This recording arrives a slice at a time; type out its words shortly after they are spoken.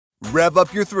Rev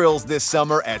up your thrills this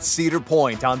summer at Cedar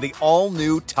Point on the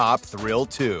all-new Top Thrill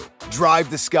 2. Drive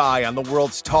the sky on the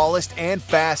world's tallest and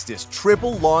fastest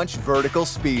triple-launch vertical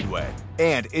speedway.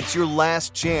 And it's your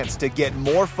last chance to get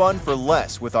more fun for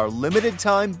less with our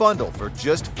limited-time bundle for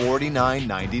just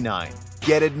 $49.99.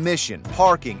 Get admission,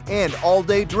 parking, and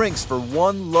all-day drinks for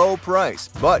one low price.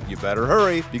 But you better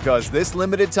hurry, because this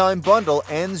limited-time bundle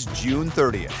ends June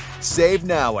 30th. Save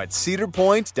now at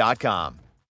cedarpoint.com.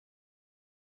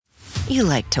 You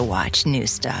like to watch new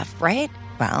stuff, right?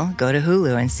 Well, go to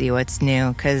Hulu and see what's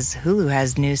new, because Hulu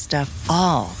has new stuff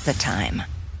all the time.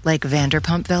 Like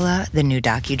Vanderpump Villa, the new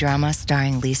docudrama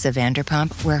starring Lisa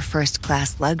Vanderpump, where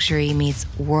first-class luxury meets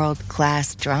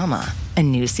world-class drama. A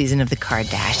new season of The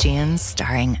Kardashians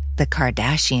starring The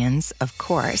Kardashians, of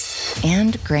course.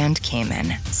 And Grand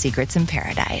Cayman, Secrets in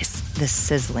Paradise, the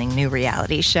sizzling new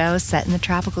reality show set in the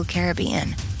tropical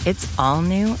Caribbean. It's all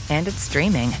new and it's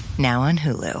streaming now on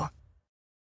Hulu.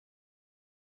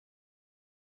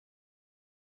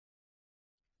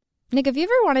 Nick, have you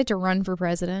ever wanted to run for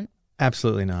president?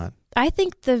 Absolutely not. I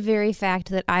think the very fact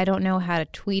that I don't know how to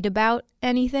tweet about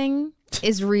anything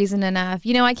is reason enough.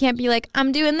 You know, I can't be like,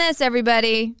 I'm doing this,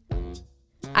 everybody.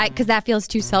 Because that feels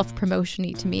too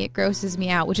self-promotion-y to me. It grosses me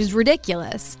out, which is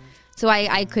ridiculous. So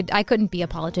I couldn't be a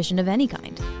politician of any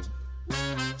kind.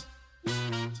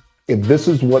 If this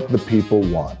is what the people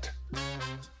want,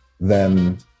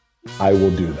 then I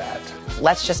will do that.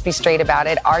 Let's just be straight about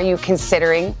it. Are you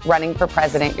considering running for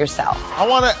president yourself? I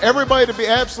want everybody to be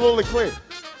absolutely clear.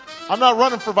 I'm not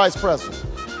running for vice president.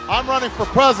 I'm running for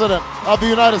president of the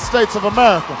United States of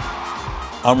America.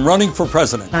 I'm running for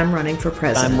president. I'm running for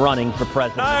president. I'm running for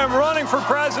president. I am running for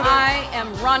president. I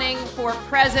am running for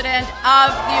president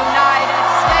of the United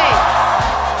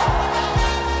States.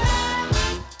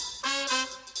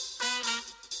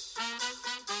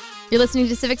 You're listening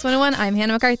to Civics 101. I'm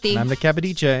Hannah McCarthy. And I'm Nick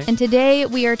Capodice. And today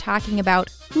we are talking about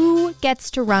who gets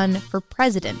to run for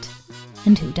president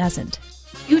and who doesn't.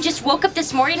 You just woke up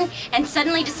this morning and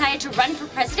suddenly decided to run for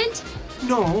president?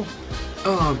 No.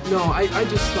 I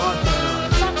just thought that...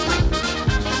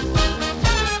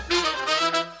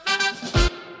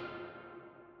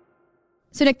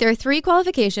 So, Nick, there are 3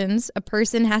 qualifications a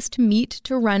person has to meet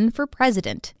to run for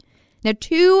president. Now,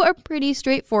 2 are pretty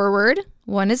straightforward.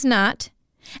 1 is not.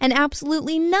 And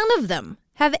absolutely none of them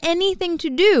have anything to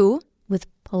do with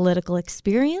political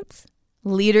experience,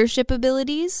 leadership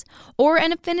abilities, or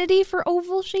an affinity for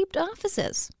oval-shaped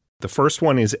offices. The first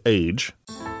one is age.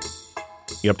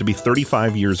 You have to be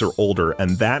 35 years or older,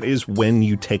 and that is when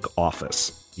you take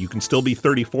office. You can still be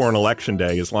 34 on Election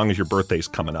Day as long as your birthday's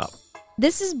coming up.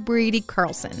 This is Brady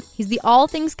Carlson. He's the All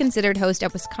Things Considered host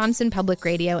at Wisconsin Public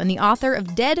Radio and the author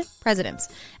of Dead Presidents,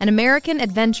 an American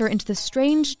adventure into the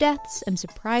strange deaths and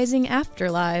surprising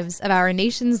afterlives of our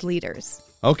nation's leaders.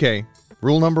 Okay,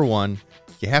 rule number 1,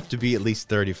 you have to be at least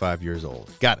 35 years old.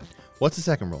 Got it. What's the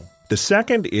second rule? The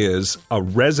second is a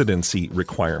residency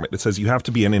requirement. It says you have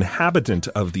to be an inhabitant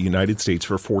of the United States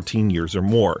for 14 years or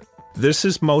more. This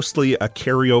is mostly a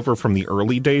carryover from the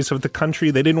early days of the country.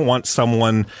 They didn't want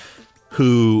someone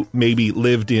who maybe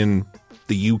lived in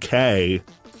the UK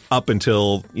up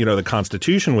until, the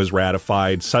Constitution was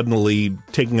ratified, suddenly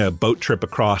taking a boat trip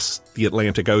across the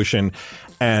Atlantic Ocean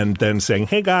and then saying,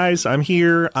 hey guys, I'm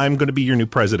here, I'm going to be your new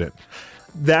president.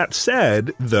 That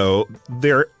said, though,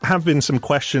 there have been some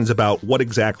questions about what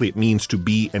exactly it means to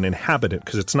be an inhabitant,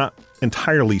 because it's not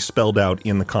entirely spelled out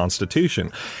in the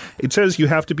Constitution. It says you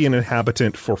have to be an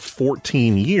inhabitant for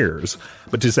 14 years,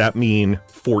 but does that mean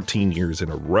 14 years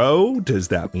in a row? Does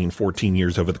that mean 14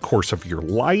 years over the course of your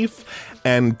life?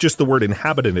 And just the word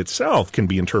inhabitant itself can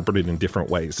be interpreted in different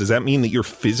ways. Does that mean that you're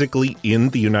physically in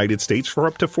the United States for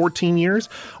up to 14 years?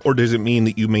 Or does it mean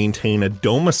that you maintain a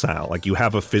domicile, like you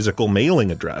have a physical mailing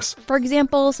address? For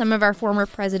example, some of our former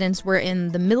presidents were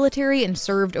in the military and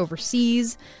served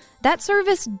overseas. That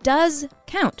service does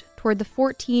count toward the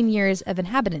 14 years of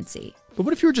inhabitancy. But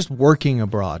what if you were just working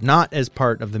abroad, not as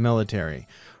part of the military?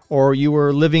 Or you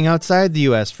were living outside the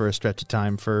U.S. for a stretch of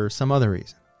time for some other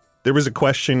reason? There was a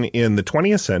question in the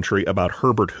 20th century about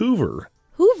Herbert Hoover.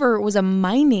 Hoover was a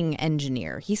mining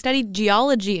engineer. He studied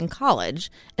geology in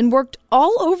college and worked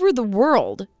all over the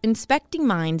world inspecting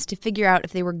mines to figure out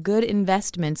if they were good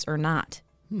investments or not.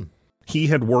 He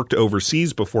had worked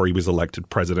overseas before he was elected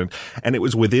president, and it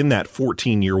was within that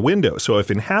 14-year window. So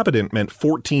if inhabitant meant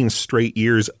 14 straight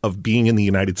years of being in the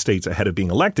United States ahead of being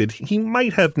elected, he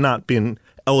might have not been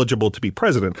eligible to be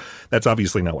president. That's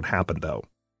obviously not what happened, though.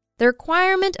 The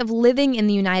requirement of living in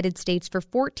the United States for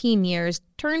 14 years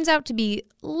turns out to be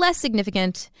less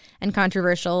significant and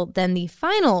controversial than the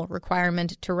final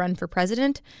requirement to run for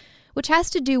president, which has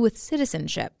to do with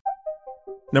citizenship.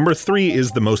 Number 3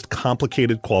 is the most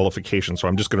complicated qualification, so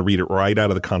I'm just going to read it right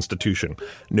out of the Constitution.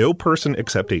 No person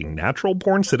except a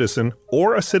natural-born citizen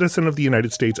or a citizen of the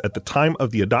United States at the time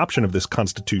of the adoption of this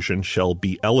Constitution shall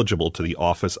be eligible to the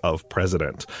office of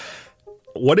president.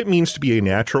 What it means to be a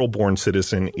natural-born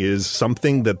citizen is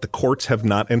something that the courts have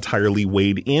not entirely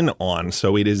weighed in on,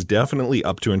 so it is definitely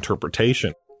up to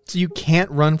interpretation. So you can't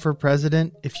run for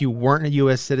president if you weren't a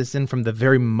U.S. citizen from the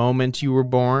very moment you were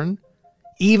born?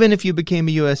 Even if you became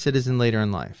a U.S. citizen later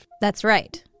in life. That's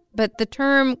right. But the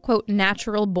term, quote,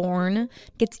 natural born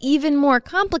gets even more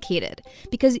complicated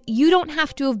because you don't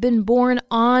have to have been born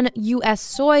on U.S.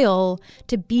 soil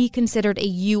to be considered a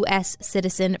U.S.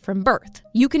 citizen from birth.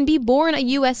 You can be born a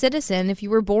U.S. citizen if you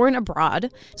were born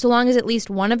abroad, so long as at least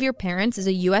one of your parents is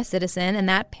a U.S. citizen and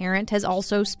that parent has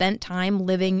also spent time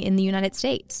living in the United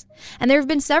States. And there have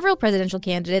been several presidential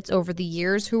candidates over the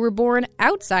years who were born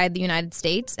outside the United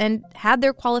States and had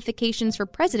their qualifications for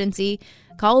presidency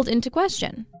called into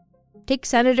question. Take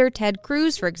Senator Ted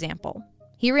Cruz, for example.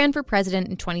 He ran for president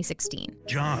in 2016.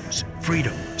 Jobs,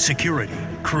 freedom, security,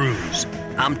 Cruz.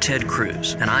 I'm Ted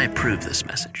Cruz, and I approve this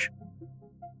message.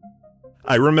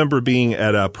 I remember being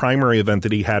at a primary event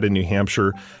that he had in New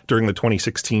Hampshire during the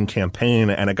 2016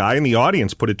 campaign, and a guy in the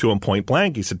audience put it to him point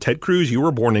blank. He said, "Ted Cruz, you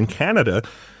were born in Canada.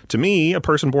 To me, a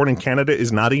person born in Canada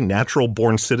is not a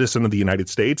natural-born citizen of the United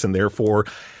States, and therefore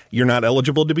you're not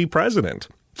eligible to be president."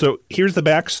 So here's the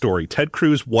backstory. Ted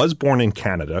Cruz was born in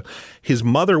Canada. His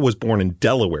mother was born in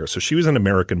Delaware, so she was an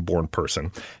American-born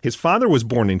person. His father was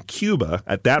born in Cuba.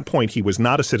 At that point, he was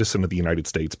not a citizen of the United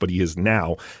States, but he is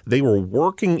now. They were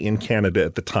working in Canada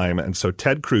at the time, and so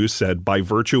Ted Cruz said by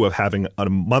virtue of having a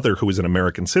mother who was an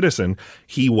American citizen,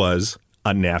 he was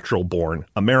a natural-born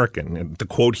American. And the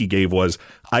quote he gave was,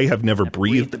 "I have never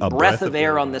breathed a breath of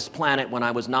air on this planet when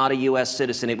I was not a U.S.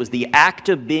 citizen. It was the act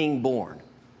of being born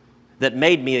that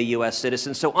made me a U.S.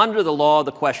 citizen. So under the law,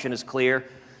 the question is clear.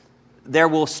 There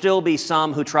will still be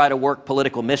some who try to work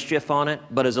political mischief on it,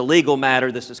 but as a legal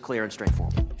matter, this is clear and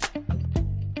straightforward."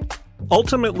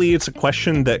 Ultimately, it's a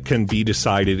question that can be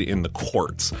decided in the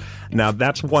courts. Now,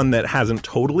 that's one that hasn't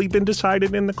totally been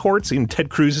decided in the courts. In Ted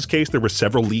Cruz's case, there were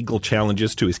several legal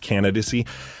challenges to his candidacy.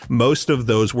 Most of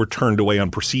those were turned away on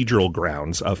procedural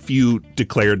grounds. A few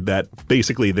declared that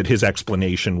basically that his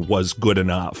explanation was good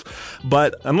enough.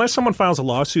 But unless someone files a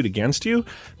lawsuit against you,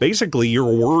 basically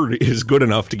your word is good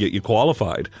enough to get you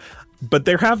qualified. But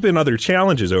there have been other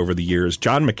challenges over the years.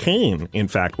 John McCain, in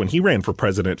fact, when he ran for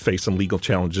president, faced some legal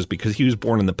challenges because he was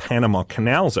born in the Panama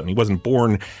Canal Zone. He wasn't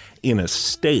born in a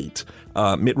state.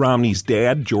 Mitt Romney's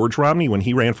dad, George Romney, when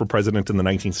he ran for president in the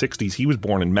 1960s, he was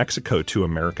born in Mexico to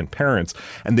American parents,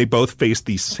 and they both faced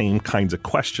these same kinds of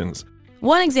questions.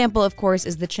 One example, of course,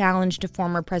 is the challenge to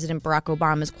former President Barack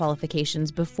Obama's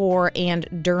qualifications before and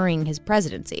during his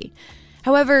presidency.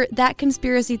 However, that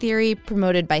conspiracy theory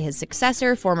promoted by his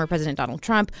successor, former President Donald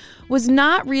Trump, was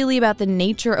not really about the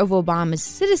nature of Obama's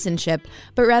citizenship,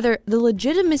 but rather the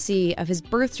legitimacy of his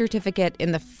birth certificate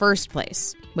in the first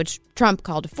place, which Trump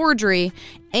called a forgery,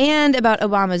 and about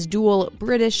Obama's dual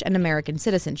British and American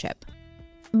citizenship.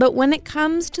 But when it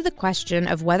comes to the question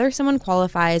of whether someone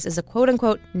qualifies as a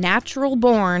quote-unquote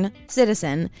natural-born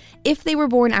citizen if they were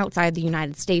born outside the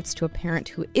United States to a parent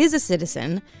who is a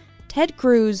citizen, Ted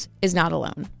Cruz is not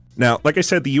alone. Now, like I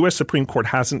said, the U.S. Supreme Court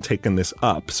hasn't taken this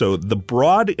up. So the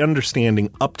broad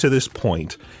understanding up to this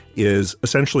point is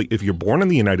essentially if you're born in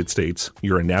the United States,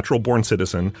 you're a natural-born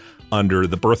citizen under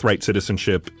the birthright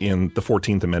citizenship in the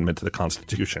 14th Amendment to the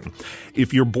Constitution.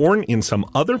 If you're born in some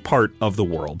other part of the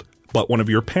world, but one of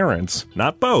your parents,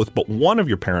 not both, but one of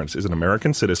your parents is an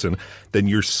American citizen, then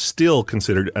you're still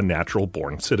considered a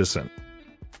natural-born citizen.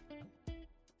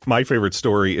 My favorite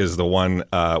story is the one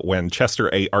when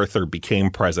Chester A. Arthur became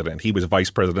president. He was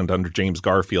vice president under James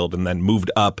Garfield and then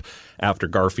moved up after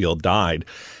Garfield died.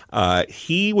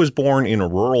 He was born in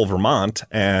rural Vermont,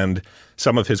 and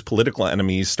some of his political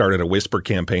enemies started a whisper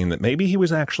campaign that maybe he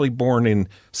was actually born in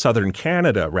southern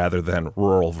Canada rather than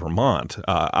rural Vermont.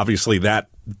 Obviously, that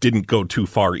didn't go too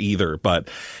far either,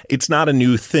 but it's not a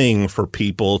new thing for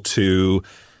people to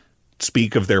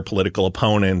speak of their political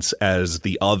opponents as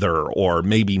the other, or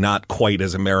maybe not quite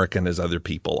as American as other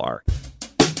people are.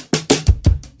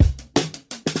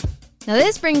 Now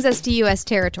this brings us to U.S.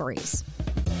 territories.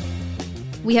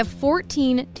 We have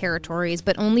 14 territories,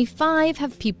 but only 5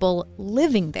 have people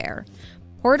living there.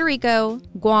 Puerto Rico,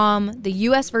 Guam, the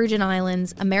U.S. Virgin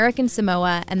Islands, American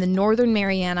Samoa, and the Northern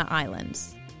Mariana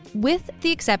Islands. With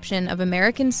the exception of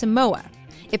American Samoa,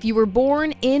 if you were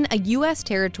born in a U.S.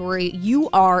 territory, you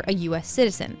are a U.S.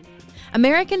 citizen.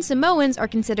 American Samoans are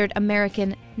considered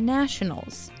American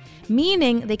nationals,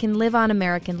 meaning they can live on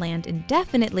American land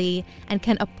indefinitely and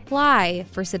can apply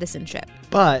for citizenship.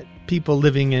 But people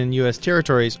living in U.S.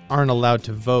 territories aren't allowed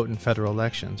to vote in federal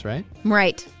elections, right?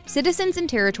 Right. Citizens in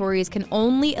territories can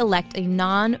only elect a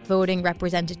non-voting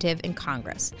representative in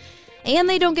Congress. And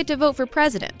they don't get to vote for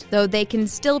president, though they can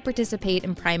still participate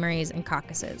in primaries and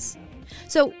caucuses.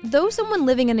 So, though someone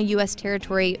living in a U.S.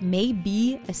 territory may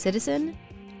be a citizen,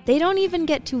 they don't even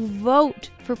get to vote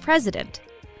for president.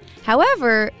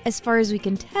 However, as far as we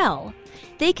can tell,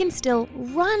 they can still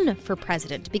run for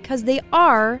president because they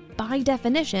are, by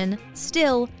definition,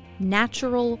 still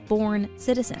natural-born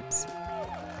citizens.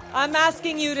 I'm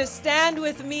asking you to stand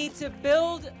with me to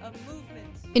build a movement.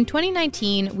 In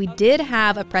 2019, we did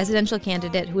have a presidential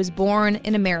candidate who was born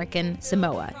in American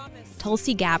Samoa,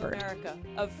 Tulsi Gabbard. America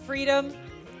of freedom,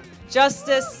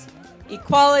 justice,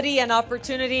 equality, and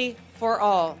opportunity for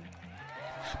all.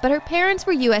 But her parents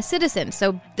were U.S. citizens,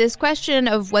 so this question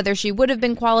of whether she would have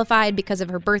been qualified because of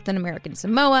her birth in American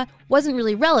Samoa wasn't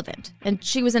really relevant, and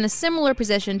she was in a similar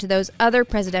position to those other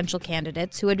presidential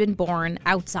candidates who had been born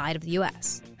outside of the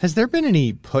U.S. Has there been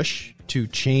any push to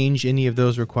change any of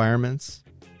those requirements?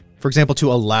 For example,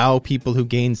 to allow people who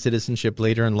gain citizenship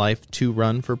later in life to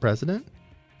run for president?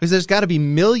 Because there's got to be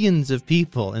millions of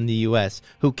people in the U.S.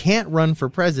 who can't run for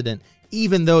president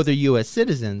even though they're U.S.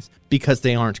 citizens because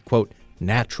they aren't, quote,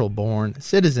 natural-born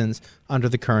citizens under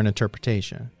the current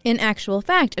interpretation. In actual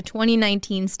fact, a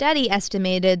 2019 study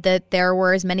estimated that there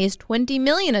were as many as 20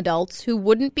 million adults who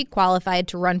wouldn't be qualified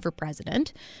to run for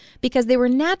president because they were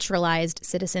naturalized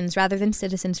citizens rather than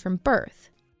citizens from birth.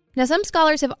 Now, some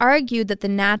scholars have argued that the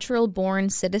natural-born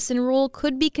citizen rule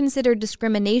could be considered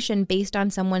discrimination based on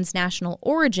someone's national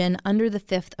origin under the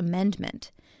Fifth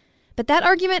Amendment. But that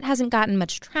argument hasn't gotten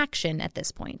much traction at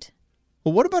this point.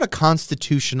 Well, what about a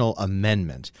constitutional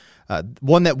amendment?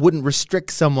 One that wouldn't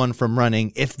restrict someone from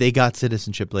running if they got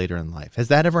citizenship later in life. Has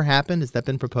that ever happened? Has that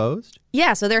been proposed?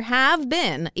 Yeah, so there have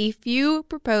been a few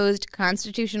proposed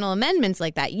constitutional amendments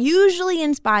like that, usually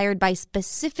inspired by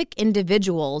specific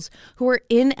individuals who are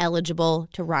ineligible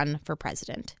to run for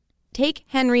president. Take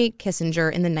Henry Kissinger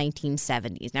in the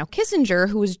 1970s. Now, Kissinger,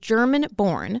 who was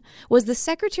German-born, was the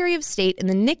Secretary of State in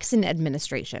the Nixon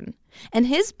administration. And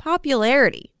his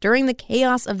popularity during the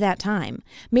chaos of that time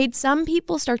made some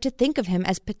people start to think of him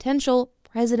as potential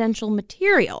presidential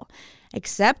material,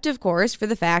 except, of course, for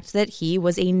the fact that he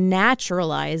was a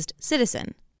naturalized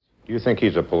citizen. Do you think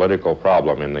he's a political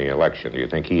problem in the election? Do you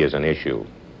think he is an issue?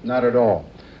 Not at all.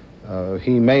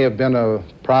 He may have been a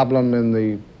problem in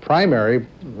the primary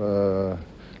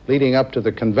leading up to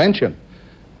the convention,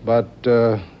 but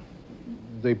the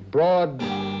broad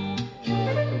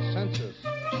consensus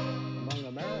among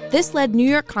Americans... This led New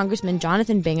York Congressman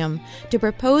Jonathan Bingham to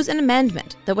propose an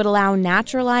amendment that would allow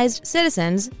naturalized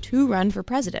citizens to run for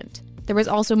president. There was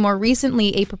also more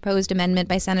recently a proposed amendment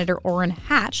by Senator Orrin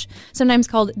Hatch, sometimes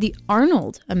called the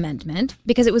Arnold Amendment,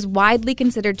 because it was widely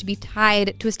considered to be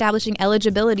tied to establishing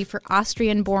eligibility for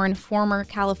Austrian-born former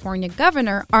California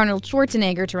Governor Arnold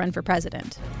Schwarzenegger to run for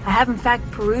president. I have, in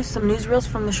fact, perused some newsreels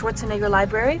from the Schwarzenegger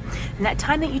Library, and that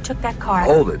time that you took that car...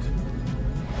 Hold it.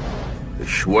 The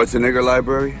Schwarzenegger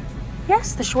Library?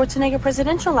 Yes, the Schwarzenegger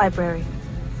Presidential Library.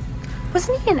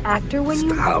 Wasn't he an actor when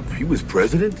Stop. He was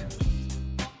president?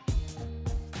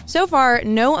 So far,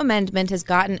 no amendment has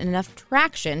gotten enough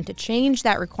traction to change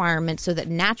that requirement so that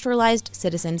naturalized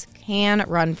citizens can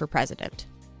run for president.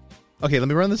 Okay, let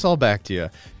me run this all back to you.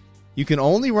 You can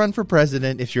only run for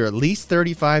president if you're at least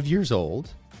 35 years old,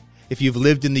 if you've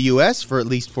lived in the U.S. for at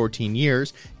least 14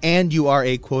 years, and you are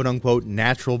a quote-unquote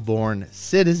natural-born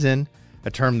citizen,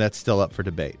 a term that's still up for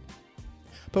debate.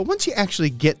 But once you actually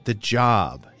get the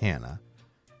job, Hannah,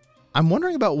 I'm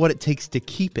wondering about what it takes to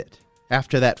keep it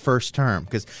after that first term.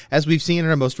 Because as we've seen in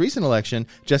our most recent election,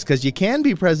 just because you can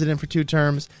be president for 2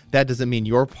 terms, that doesn't mean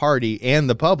your party and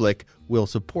the public will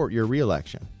support your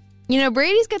reelection. You know,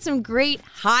 Brady's got some great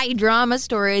high-drama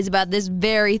stories about this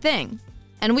very thing.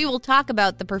 And we will talk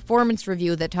about the performance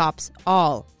review that tops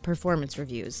all performance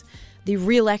reviews, the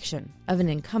reelection of an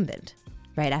incumbent,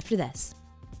 right after this.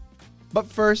 But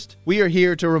first, we are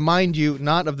here to remind you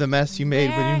not of the mess you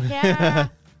made when you...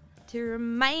 To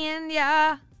remind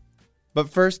ya... But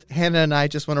first, Hannah and I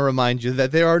just want to remind you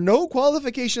that there are no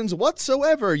qualifications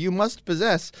whatsoever you must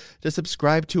possess to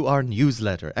subscribe to our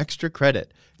newsletter, Extra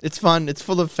Credit. It's fun. It's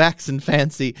full of facts and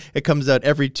fancy. It comes out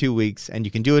every 2 weeks, and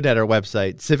you can do it at our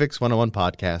website,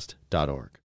 civics101podcast.org.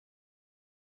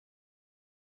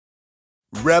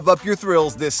 Rev up your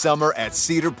thrills this summer at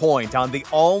Cedar Point on the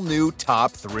all-new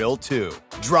Top Thrill 2.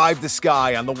 Drive the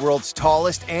sky on the world's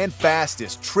tallest and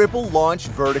fastest triple-launch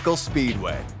vertical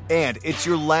speedway. And it's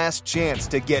your last chance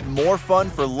to get more fun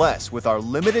for less with our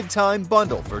limited-time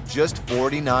bundle for just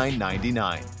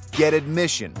 $49.99. Get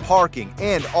admission, parking,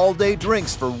 and all-day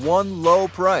drinks for one low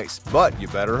price. But you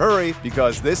better hurry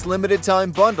because this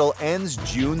limited-time bundle ends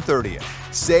June 30th.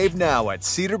 Save now at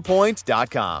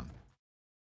cedarpoint.com.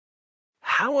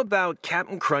 How about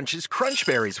Captain Crunch's Crunch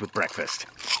Berries with breakfast?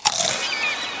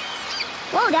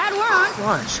 Whoa, Dad, we're on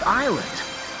Crunch Island.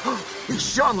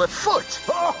 It's Jean-Luc Foot.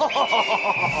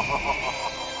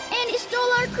 And he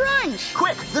stole our crunch.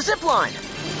 Quick, the zip line.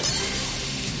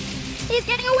 He's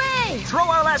getting away. Throw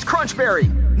our last Crunch Berry.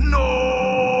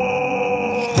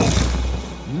 No!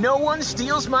 No one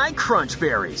steals my Crunch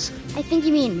Berries. I think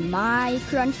you mean my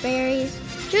Crunch Berries.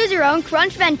 Choose your own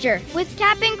Crunch venture with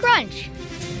Captain Crunch.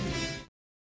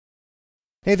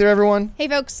 Hey there, everyone. Hey,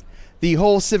 folks. The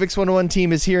whole Civics 101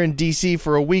 team is here in D.C.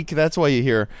 for a week. That's why you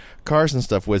hear cars and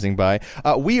stuff whizzing by.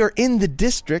 We are in the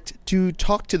district to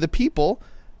talk to the people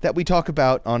that we talk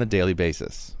about on a daily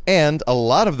basis. And a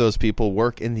lot of those people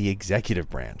work in the executive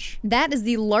branch. That is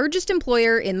the largest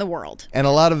employer in the world. And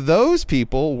a lot of those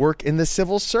people work in the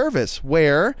civil service,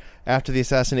 where, after the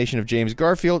assassination of James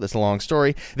Garfield, it's a long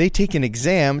story, they take an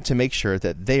exam to make sure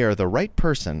that they are the right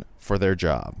person for their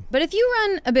job. But if you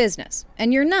run a business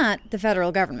and you're not the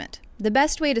federal government, the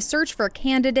best way to search for a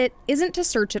candidate isn't to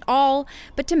search at all,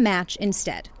 but to match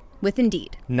instead with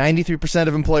Indeed. 93%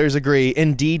 of employers agree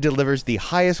Indeed delivers the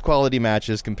highest quality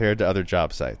matches compared to other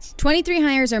job sites. 23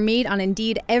 hires are made on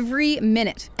Indeed every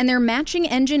minute, and their matching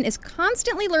engine is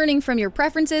constantly learning from your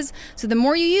preferences, so the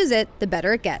more you use it, the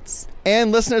better it gets.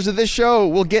 And listeners of this show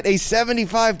will get a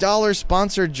 $75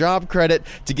 sponsored job credit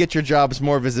to get your jobs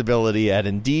more visibility at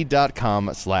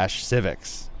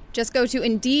Indeed.com/civics. Just go to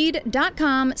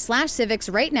Indeed.com/civics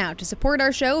right now to support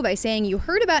our show by saying you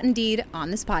heard about Indeed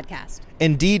on this podcast.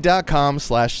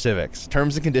 Indeed.com/civics.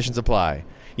 Terms and conditions apply.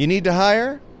 You need to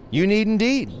hire? You need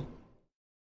Indeed.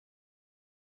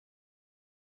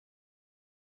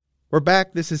 We're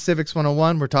back. This is Civics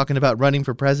 101. We're talking about running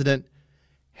for president.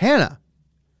 Hannah,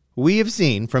 we have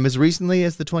seen from as recently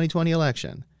as the 2020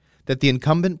 election that the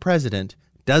incumbent president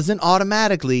doesn't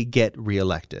automatically get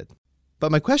reelected.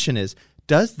 But my question is,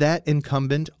 does that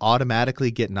incumbent automatically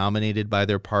get nominated by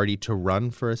their party to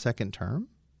run for a second term?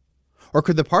 Or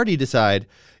could the party decide,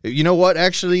 you know what,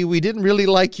 actually, we didn't really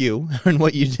like you and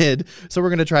what you did, so we're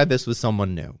going to try this with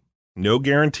someone new? No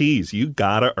guarantees. You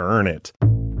gotta earn it.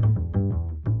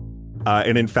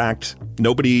 And in fact,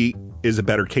 nobody is a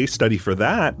better case study for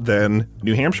that than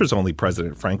New Hampshire's only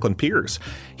president, Franklin Pierce.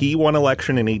 He won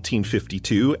election in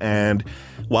 1852, and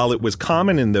while it was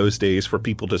common in those days for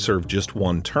people to serve just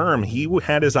one term, he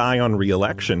had his eye on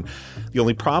re-election. The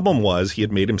only problem was he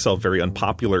had made himself very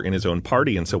unpopular in his own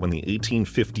party, and so when the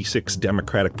 1856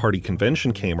 Democratic Party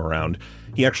convention came around,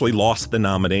 he actually lost the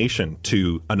nomination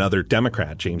to another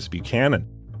Democrat, James Buchanan.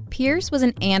 Pierce was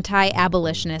an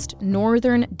anti-abolitionist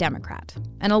Northern Democrat,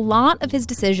 and a lot of his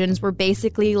decisions were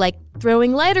basically like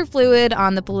throwing lighter fluid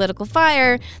on the political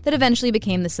fire that eventually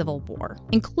became the Civil War,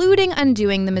 including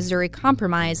undoing the Missouri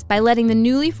Compromise by letting the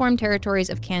newly formed territories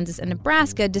of Kansas and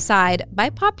Nebraska decide, by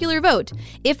popular vote,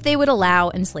 if they would allow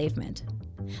enslavement.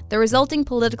 The resulting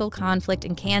political conflict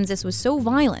in Kansas was so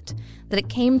violent that it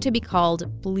came to be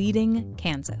called Bleeding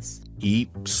Kansas. He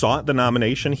sought the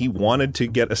nomination. He wanted to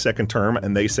get a second term,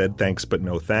 and they said thanks, but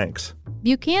no thanks.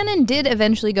 Buchanan did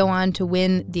eventually go on to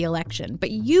win the election,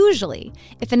 but usually,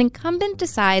 if an incumbent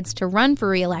decides to run for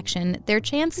re-election, their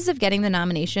chances of getting the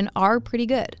nomination are pretty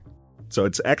good. So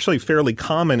it's actually fairly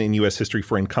common in U.S. history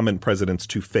for incumbent presidents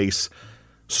to face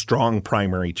strong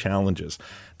primary challenges.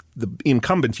 The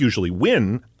incumbents usually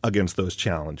win against those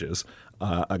challenges.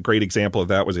 A great example of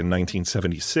that was in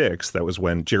 1976. That was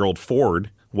when Gerald Ford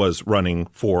was running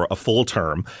for a full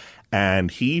term,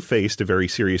 and he faced a very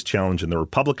serious challenge in the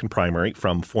Republican primary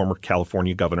from former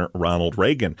California Governor Ronald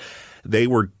Reagan. They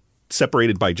were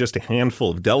separated by just a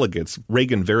handful of delegates.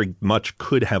 Reagan very much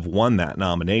could have won that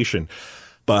nomination,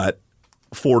 but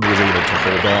Ford was able to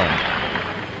hold on.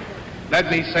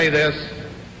 Let me say this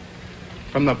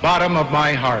from the bottom of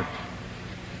my heart.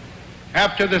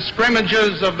 After the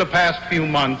scrimmages of the past few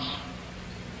months,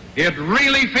 it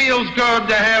really feels good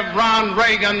to have Ron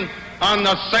Reagan on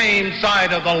the same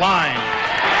side of the line.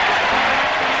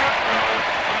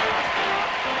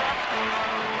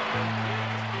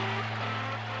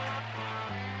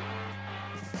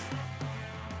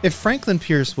 If Franklin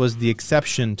Pierce was the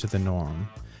exception to the norm,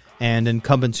 and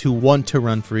incumbents who want to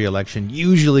run for re-election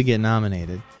usually get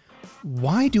nominated,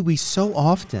 why do we so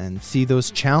often see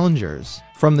those challengers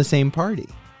from the same party?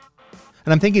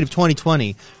 And I'm thinking of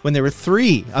 2020, when there were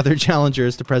 3 other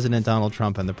challengers to President Donald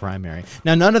Trump in the primary.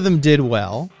 Now, none of them did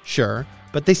well, sure,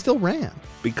 but they still ran.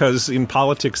 Because in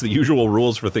politics, the usual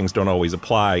rules for things don't always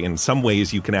apply. In some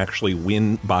ways, you can actually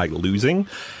win by losing.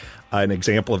 An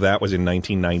example of that was in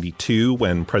 1992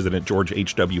 when President George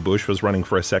H.W. Bush was running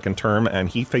for a second term, and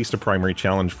he faced a primary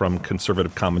challenge from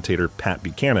conservative commentator Pat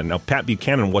Buchanan. Now, Pat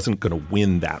Buchanan wasn't going to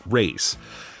win that race.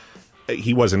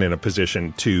 He wasn't in a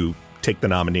position to take the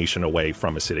nomination away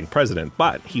from a sitting president,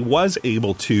 but he was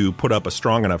able to put up a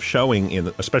strong enough showing,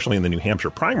 especially in the New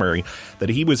Hampshire primary, that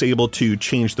he was able to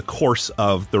change the course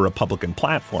of the Republican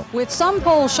platform. With some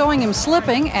polls showing him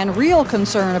slipping and real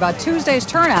concern about Tuesday's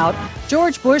turnout,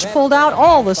 George Bush pulled out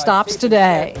all the stops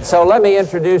today. So let me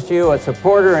introduce to you a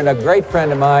supporter and a great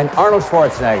friend of mine, Arnold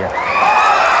Schwarzenegger.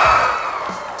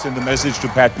 Send a message to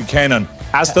Pat Buchanan.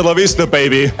 Hasta la vista,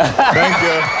 baby. Thank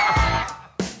you.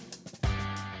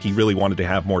 He really wanted to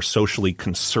have more socially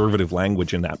conservative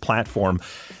language in that platform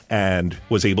and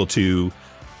was able to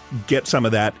get some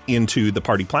of that into the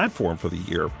party platform for the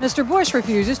year. Mr. Bush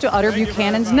refuses to utter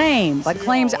Buchanan's name, but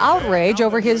claims outrage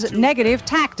over his negative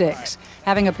tactics,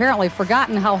 having apparently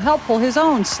forgotten how helpful his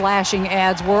own slashing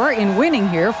ads were in winning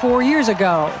here 4 years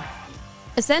ago.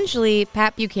 Essentially,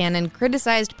 Pat Buchanan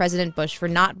criticized President Bush for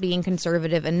not being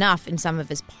conservative enough in some of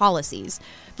his policies.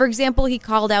 For example, he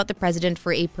called out the president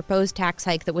for a proposed tax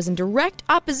hike that was in direct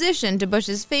opposition to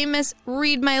Bush's famous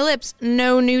 "read my lips,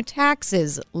 no new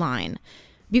taxes" line.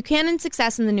 Buchanan's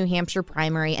success in the New Hampshire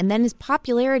primary and then his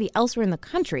popularity elsewhere in the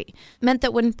country meant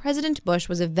that when President Bush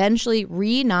was eventually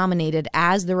re-nominated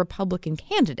as the Republican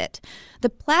candidate, the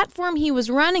platform he was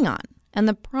running on and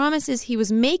the promises he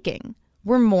was making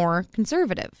were more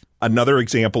conservative. Another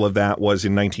example of that was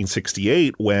in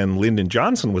 1968 when Lyndon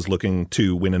Johnson was looking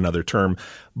to win another term,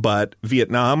 but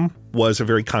Vietnam was a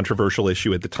very controversial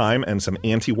issue at the time, and some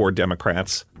anti-war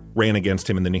Democrats ran against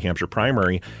him in the New Hampshire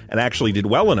primary and actually did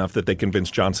well enough that they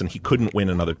convinced Johnson he couldn't win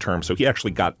another term. So he actually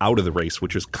got out of the race,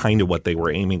 which is kind of what they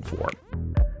were aiming for.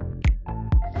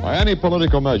 By any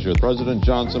political measure, President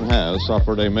Johnson has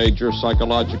suffered a major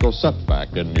psychological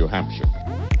setback in New Hampshire.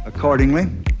 Accordingly,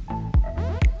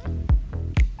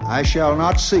 I shall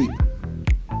not seek,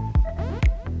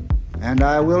 and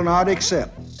I will not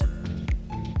accept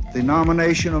the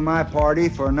nomination of my party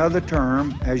for another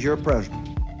term as your president.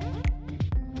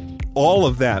 All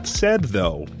of that said,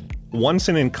 though, once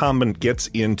an incumbent gets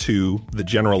into the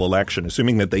general election,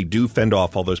 assuming that they do fend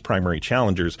off all those primary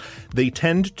challengers, they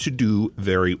tend to do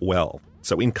very well.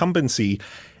 So incumbency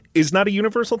is not a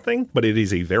universal thing, but it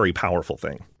is a very powerful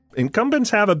thing.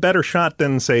 Incumbents have a better shot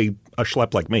than, say, a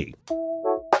schlep like me.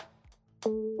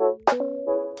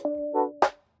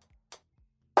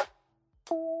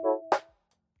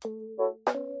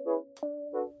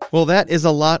 Well, that is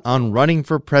a lot on running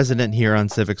for president here on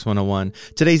Civics 101.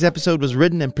 Today's episode was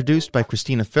written and produced by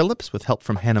Christina Phillips with help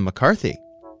from Hannah McCarthy.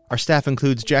 Our staff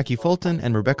includes Jackie Fulton,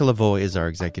 and Rebecca Lavoie is our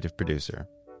executive producer.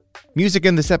 Music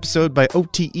in this episode by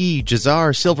OTE,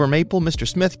 Jazar, Silver Maple, Mr.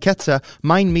 Smith, Ketza,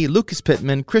 Mind Me, Lucas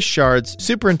Pittman, Chris Shards,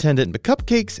 Superintendent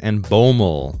McCupcakes, and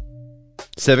Bomel.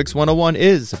 Civics 101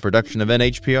 is a production of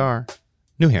NHPR,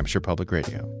 New Hampshire Public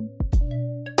Radio.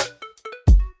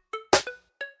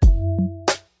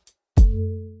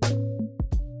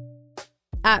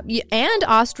 And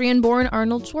Austrian-born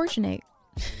Arnold Schwarzenegger.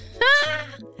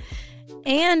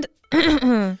 And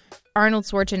Arnold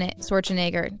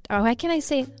Schwarzenegger. Oh, how can I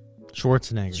say?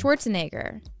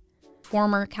 Schwarzenegger.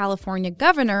 Former California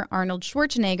Governor Arnold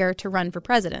Schwarzenegger to run for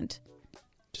president.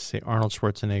 Just say Arnold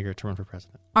Schwarzenegger to run for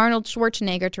president. Arnold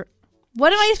Schwarzenegger to...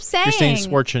 What am I saying? You're saying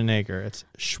Schwarzenegger. It's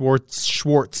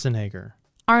Schwarzenegger.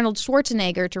 Arnold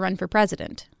Schwarzenegger to run for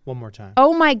president. One more time.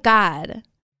 Oh, my God.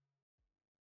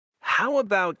 How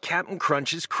about Captain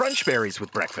Crunch's Crunch Berries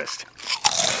with breakfast?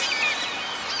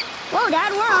 Whoa,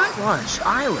 Dad, we're on Crunch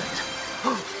Island.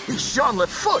 It's Jean-Luc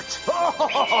Foot.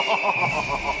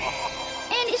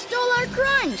 And he stole our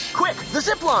crunch. Quick, the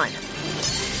zip line.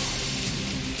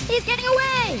 He's getting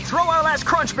away. Throw our last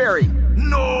Crunch Berry.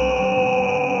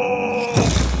 No!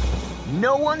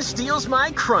 No one steals my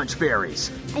Crunch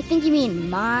Berries. I think you mean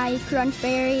my Crunch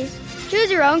Berries. Choose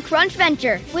your own Crunch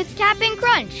venture with Cap'n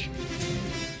Crunch.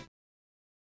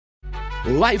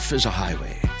 Life is a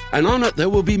highway, and on it there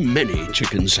will be many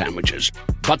chicken sandwiches.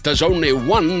 But there's only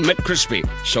one McCrispy.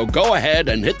 So go ahead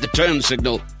and hit the turn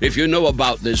signal if you know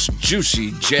about this juicy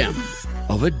gem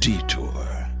of a detour.